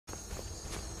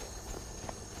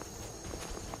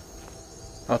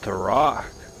Oh, the rock.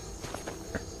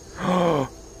 Oh,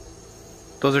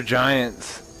 those are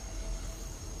giants.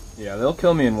 Yeah, they'll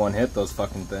kill me in one hit, those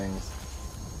fucking things.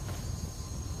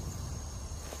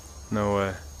 No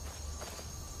way.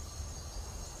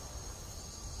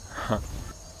 Huh.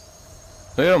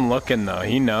 Look at him looking though,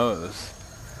 he knows.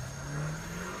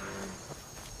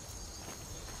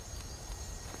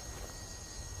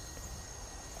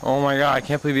 Oh my god, I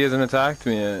can't believe he hasn't attacked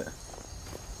me yet.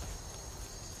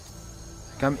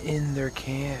 Like I'm in their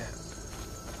camp.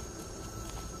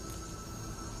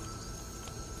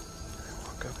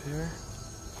 Walk up here.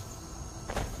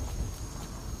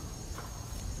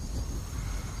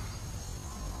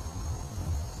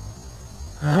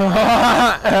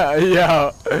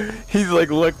 Yo, he's like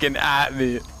looking at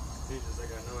me. He's just like,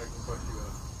 I know I can fuck you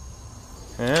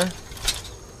up.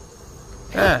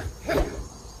 Yeah?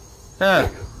 Yeah.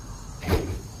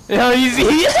 Yo, he's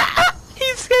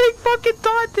getting fucking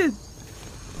taunted.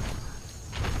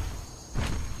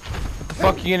 What the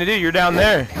fuck are you gonna do? You're down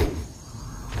there.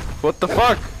 What the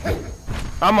fuck?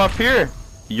 I'm up here.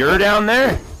 You're down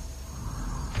there.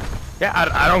 Yeah,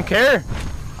 I don't care.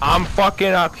 I'm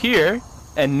fucking up here.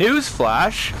 And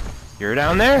newsflash, you're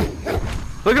down there.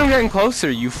 Look at him getting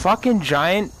closer, you fucking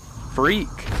giant freak.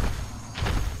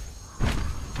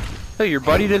 Hey, your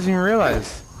buddy doesn't even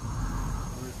realize.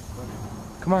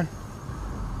 Come on.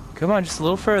 Come on, just a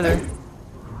little further.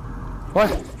 What?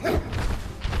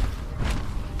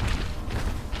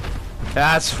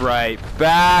 That's right.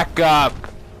 Back up.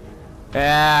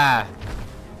 Yeah.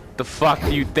 The fuck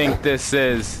do you think this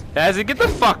is? Azzy, get the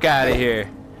fuck out of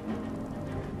here.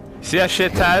 See that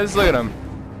shit, Taz? Look at him.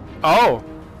 Oh.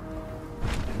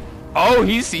 Oh,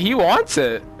 he wants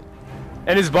it.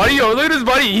 And his buddy, oh, look at his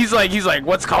buddy. He's like,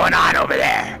 what's going on over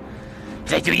there?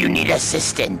 He's like, do you need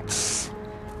assistance?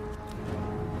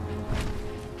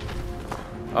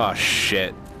 Oh,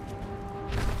 shit.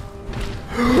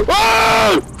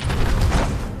 Oh!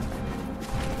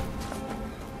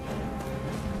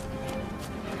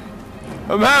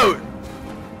 I'm out.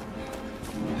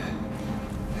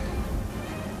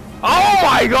 Oh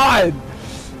my god!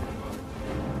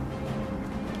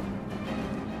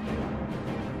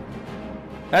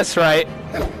 That's right.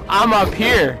 I'm up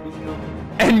here.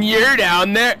 And you're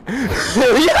down there.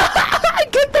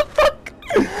 Get the fuck!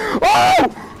 Oh!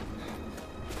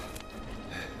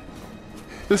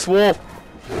 This wolf.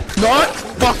 Not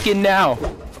fucking now.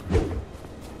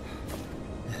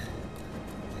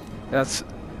 That's...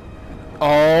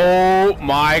 Oh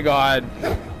my god.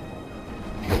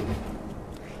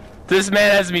 This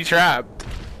man has me trapped.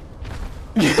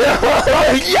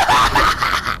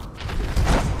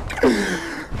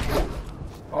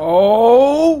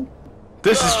 Oh!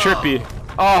 This is trippy.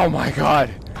 Oh my god.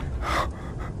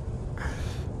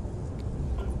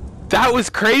 That was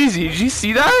crazy. Did you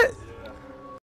see that?